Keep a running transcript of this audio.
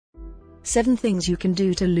7 things you can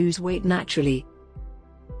do to lose weight naturally.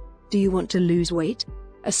 Do you want to lose weight?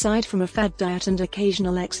 Aside from a fad diet and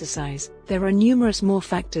occasional exercise, there are numerous more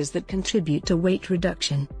factors that contribute to weight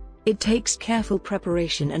reduction. It takes careful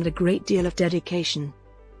preparation and a great deal of dedication.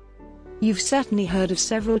 You've certainly heard of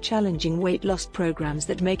several challenging weight loss programs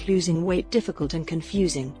that make losing weight difficult and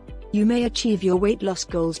confusing. You may achieve your weight loss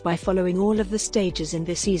goals by following all of the stages in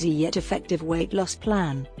this easy yet effective weight loss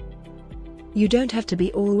plan. You don't have to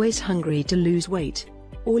be always hungry to lose weight.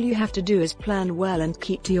 All you have to do is plan well and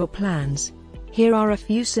keep to your plans. Here are a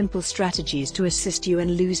few simple strategies to assist you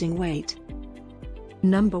in losing weight.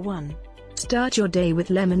 Number 1. Start your day with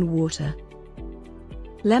lemon water.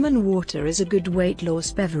 Lemon water is a good weight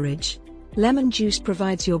loss beverage. Lemon juice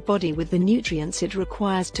provides your body with the nutrients it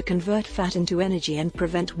requires to convert fat into energy and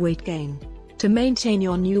prevent weight gain. To maintain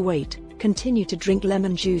your new weight, continue to drink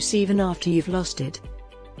lemon juice even after you've lost it.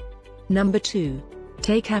 Number 2.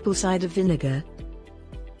 Take apple cider vinegar.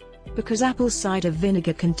 Because apple cider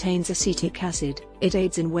vinegar contains acetic acid, it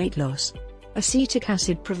aids in weight loss. Acetic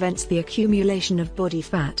acid prevents the accumulation of body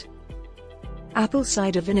fat. Apple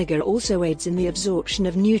cider vinegar also aids in the absorption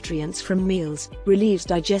of nutrients from meals, relieves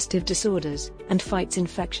digestive disorders, and fights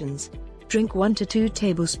infections. Drink 1 to 2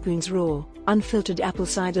 tablespoons raw, unfiltered apple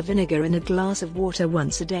cider vinegar in a glass of water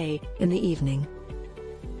once a day, in the evening.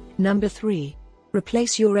 Number 3.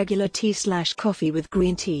 Replace your regular tea/coffee with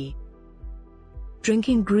green tea.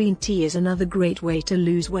 Drinking green tea is another great way to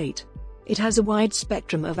lose weight. It has a wide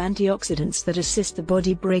spectrum of antioxidants that assist the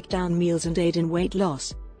body break down meals and aid in weight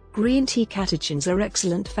loss. Green tea catechins are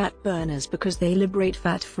excellent fat burners because they liberate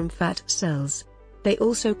fat from fat cells. They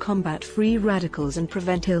also combat free radicals and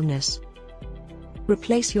prevent illness.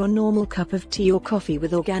 Replace your normal cup of tea or coffee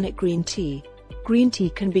with organic green tea. Green tea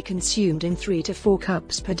can be consumed in 3 to 4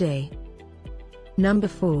 cups per day. Number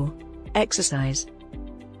 4. Exercise.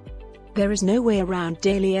 There is no way around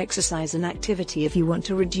daily exercise and activity if you want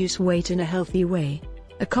to reduce weight in a healthy way.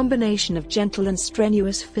 A combination of gentle and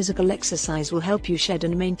strenuous physical exercise will help you shed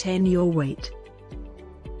and maintain your weight.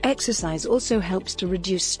 Exercise also helps to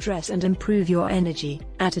reduce stress and improve your energy,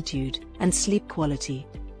 attitude, and sleep quality.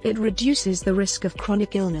 It reduces the risk of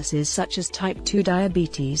chronic illnesses such as type 2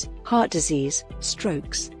 diabetes, heart disease,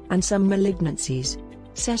 strokes, and some malignancies.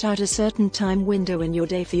 Set out a certain time window in your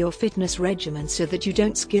day for your fitness regimen so that you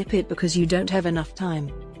don't skip it because you don't have enough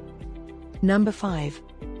time. Number 5.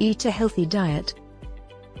 Eat a healthy diet.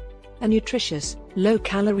 A nutritious,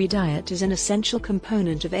 low-calorie diet is an essential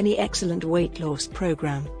component of any excellent weight loss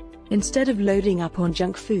program. Instead of loading up on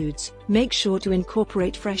junk foods, make sure to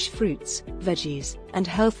incorporate fresh fruits, veggies, and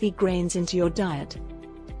healthy grains into your diet.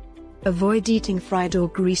 Avoid eating fried or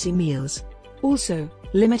greasy meals. Also,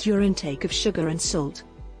 limit your intake of sugar and salt.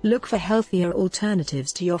 Look for healthier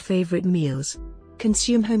alternatives to your favorite meals.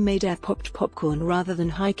 Consume homemade air-popped popcorn rather than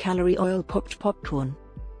high-calorie oil-popped popcorn.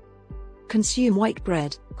 Consume white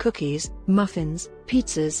bread, cookies, muffins,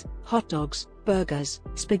 pizzas, hot dogs, burgers,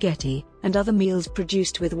 spaghetti, and other meals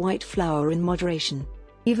produced with white flour in moderation.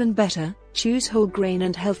 Even better, choose whole grain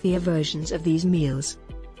and healthier versions of these meals.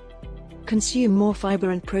 Consume more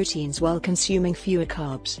fiber and proteins while consuming fewer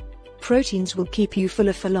carbs. Proteins will keep you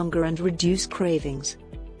fuller for longer and reduce cravings.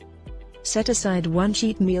 Set aside 1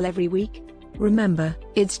 cheat meal every week. Remember,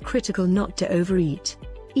 it's critical not to overeat.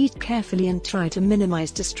 Eat carefully and try to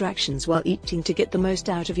minimize distractions while eating to get the most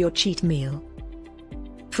out of your cheat meal.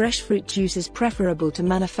 Fresh fruit juice is preferable to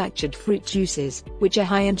manufactured fruit juices, which are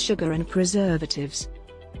high in sugar and preservatives.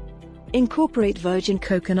 Incorporate virgin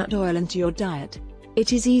coconut oil into your diet.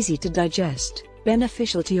 It is easy to digest,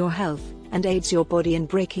 beneficial to your health, and aids your body in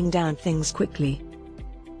breaking down things quickly.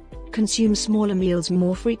 Consume smaller meals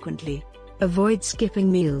more frequently. Avoid skipping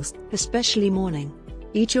meals, especially morning.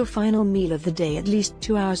 Eat your final meal of the day at least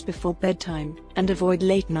 2 hours before bedtime, and avoid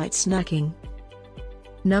late-night snacking.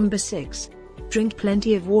 Number 6. Drink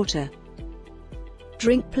plenty of water.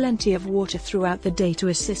 Drink plenty of water throughout the day to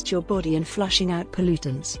assist your body in flushing out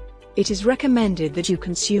pollutants. It is recommended that you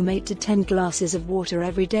consume 8 to 10 glasses of water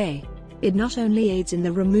every day. It not only aids in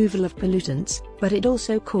the removal of pollutants, but it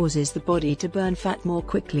also causes the body to burn fat more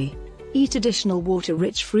quickly. Eat additional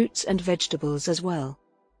water-rich fruits and vegetables as well.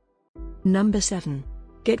 Number 7.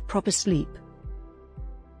 Get proper sleep.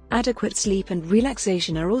 Adequate sleep and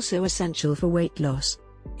relaxation are also essential for weight loss.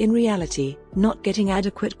 In reality, not getting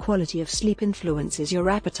adequate quality of sleep influences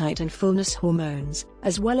your appetite and fullness hormones,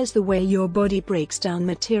 as well as the way your body breaks down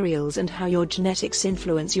materials and how your genetics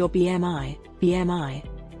influence your BMI.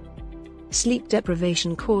 Sleep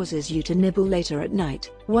deprivation causes you to nibble later at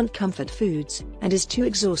night, want comfort foods, and is too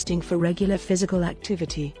exhausting for regular physical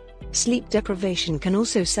activity. Sleep deprivation can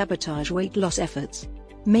also sabotage weight loss efforts.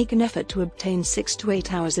 Make an effort to obtain 6 to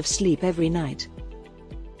 8 hours of sleep every night.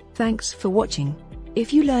 Thanks for watching.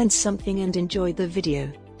 If you learned something and enjoyed the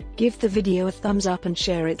video, give the video a thumbs up and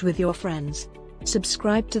share it with your friends.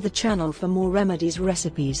 Subscribe to the channel for more remedies,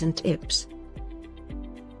 recipes and tips.